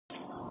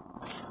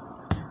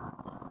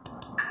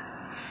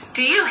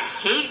Do you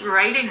hate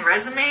writing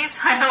resumes?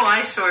 I know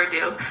I sure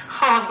do.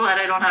 Oh, I'm glad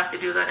I don't have to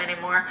do that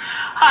anymore.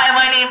 Hi,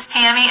 my name's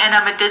Tammy, and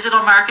I'm a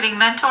digital marketing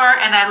mentor,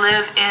 and I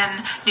live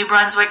in New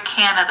Brunswick,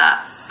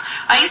 Canada.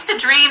 I used to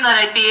dream that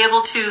I'd be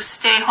able to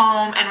stay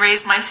home and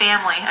raise my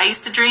family. I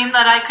used to dream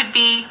that I could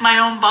be my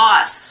own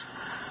boss.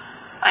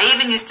 I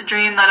even used to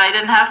dream that I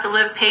didn't have to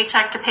live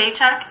paycheck to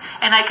paycheck,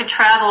 and I could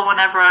travel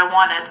whenever I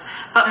wanted.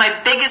 But my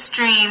biggest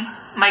dream,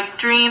 my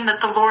dream that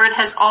the Lord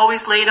has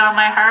always laid on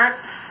my heart,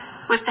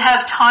 was to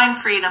have time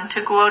freedom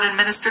to go out and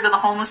minister to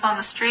the homeless on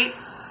the street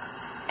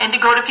and to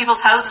go to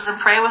people's houses and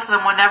pray with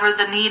them whenever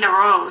the need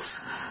arose.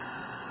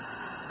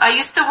 I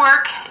used to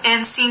work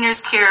in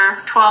seniors care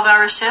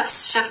 12-hour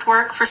shifts, shift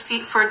work for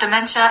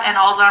dementia and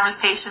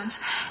Alzheimer's patients,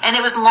 and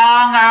it was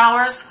long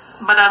hours,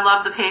 but I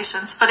loved the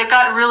patients. But it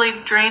got really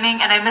draining,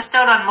 and I missed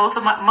out on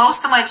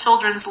most of my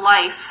children's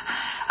life.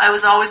 I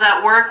was always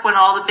at work when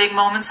all the big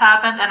moments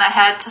happened, and I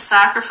had to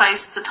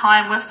sacrifice the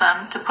time with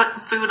them to put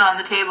food on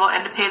the table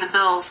and to pay the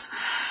bills.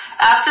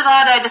 After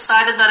that, I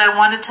decided that I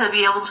wanted to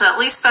be able to at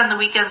least spend the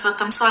weekends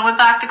with them, so I went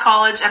back to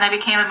college and I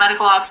became a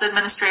medical office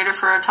administrator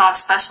for a top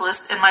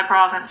specialist in my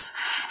province.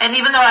 And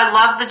even though I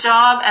loved the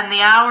job and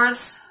the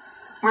hours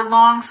were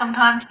long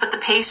sometimes, but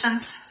the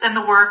patients and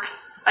the work,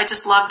 I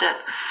just loved it.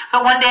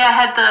 But one day I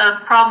had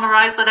the problem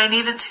arise that I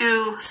needed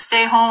to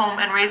stay home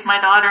and raise my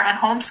daughter and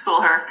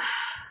homeschool her.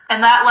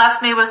 And that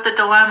left me with the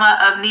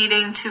dilemma of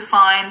needing to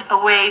find a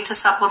way to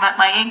supplement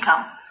my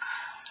income.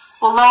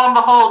 Well, lo and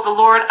behold, the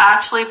Lord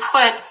actually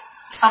put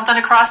something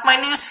across my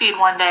newsfeed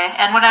one day.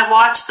 And when I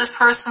watched this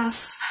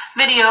person's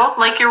video,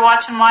 like you're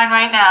watching mine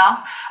right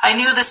now, I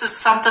knew this is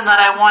something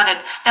that I wanted.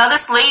 Now,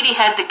 this lady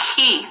had the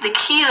key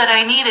that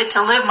I needed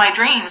to live my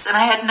dreams, and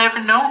I had never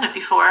known it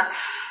before.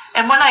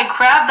 And when I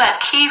grabbed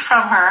that key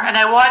from her and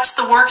I watched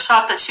the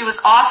workshop that she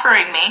was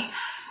offering me,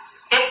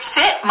 it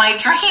fit my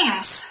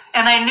dreams.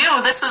 And I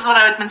knew this was what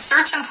I had been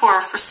searching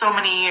for so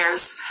many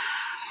years.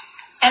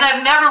 And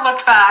I've never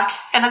looked back,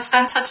 and it's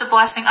been such a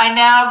blessing. I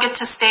now get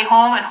to stay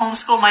home and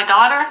homeschool my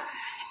daughter,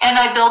 and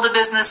I build a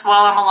business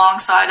while I'm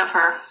alongside of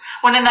her.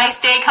 When a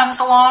nice day comes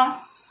along,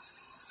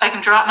 I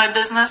can drop my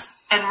business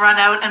and run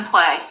out and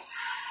play.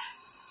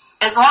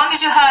 As long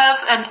as you have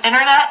an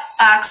internet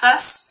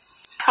access,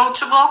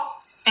 coachable,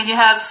 and you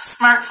have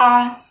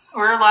smartphone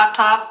or a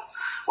laptop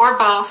or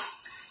both,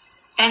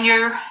 and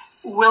you're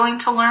willing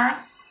to learn,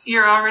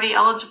 you're already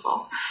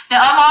eligible. Now,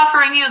 I'm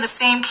offering you the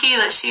same key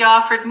that she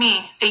offered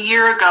me a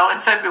year ago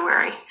in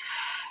February.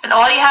 And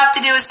all you have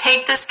to do is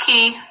take this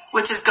key,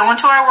 which is go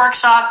into our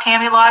workshop,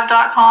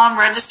 tammylive.com,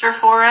 register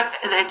for it.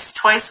 It's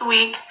twice a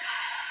week.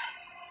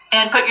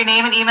 And put your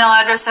name and email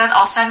address in.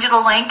 I'll send you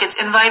the link.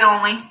 It's invite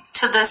only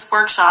to this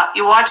workshop.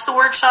 You watch the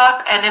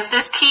workshop, and if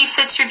this key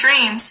fits your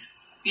dreams,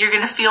 you're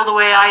going to feel the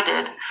way I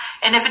did.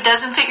 And if it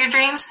doesn't fit your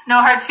dreams, no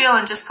hard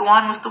feeling. Just go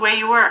on with the way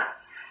you were.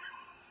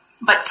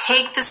 But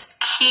take this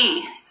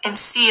key and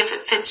see if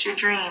it fits your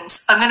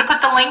dreams. I'm going to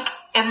put the link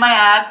in my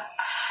ad,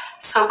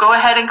 so go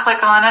ahead and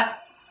click on it.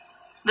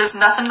 There's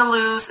nothing to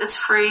lose. It's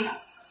free,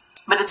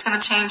 but it's going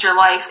to change your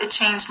life. It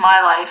changed my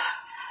life.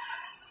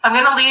 I'm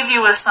going to leave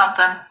you with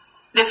something.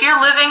 If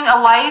you're living a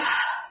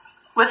life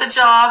with a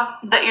job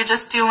that you're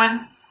just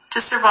doing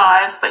to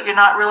survive, but you're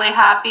not really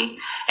happy,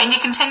 and you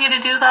continue to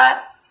do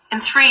that, in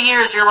 3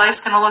 years your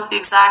life's going to look the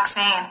exact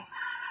same.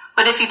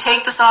 But if you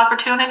take this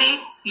opportunity,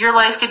 your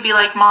life could be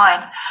like mine.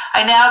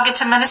 I now get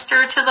to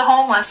minister to the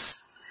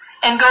homeless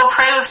and go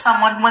pray with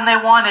someone when they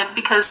wanted,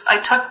 because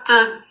I took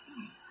the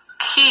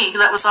key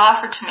that was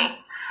offered to me.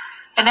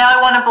 And now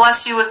I want to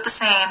bless you with the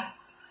same.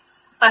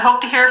 I hope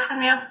to hear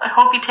from you. I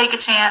hope you take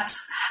a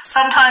chance.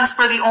 Sometimes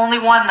we're the only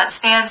one that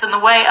stands in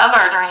the way of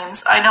our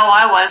dreams. I know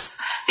I was,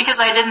 because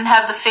I didn't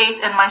have the faith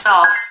in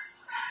myself.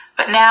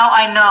 But now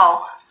I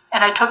know,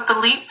 and I took the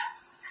leap.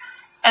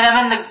 And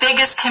I'm in the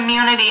biggest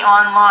community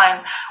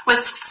online.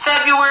 With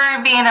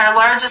February being our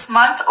largest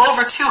month,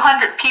 over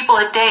 200 people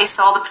a day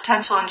saw the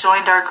potential and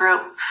joined our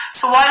group.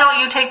 So why don't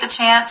you take the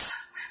chance,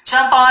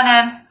 jump on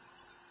in,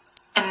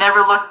 and never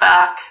look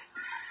back.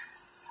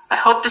 I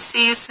hope to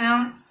see you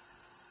soon.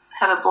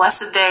 Have a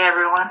blessed day,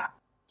 everyone.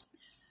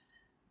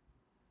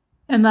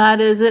 And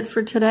that is it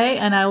for today,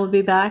 and I will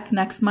be back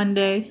next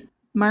Monday,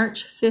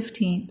 March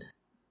 15th.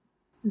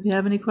 If you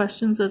have any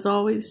questions, as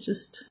always,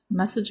 just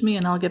message me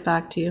and I'll get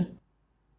back to you.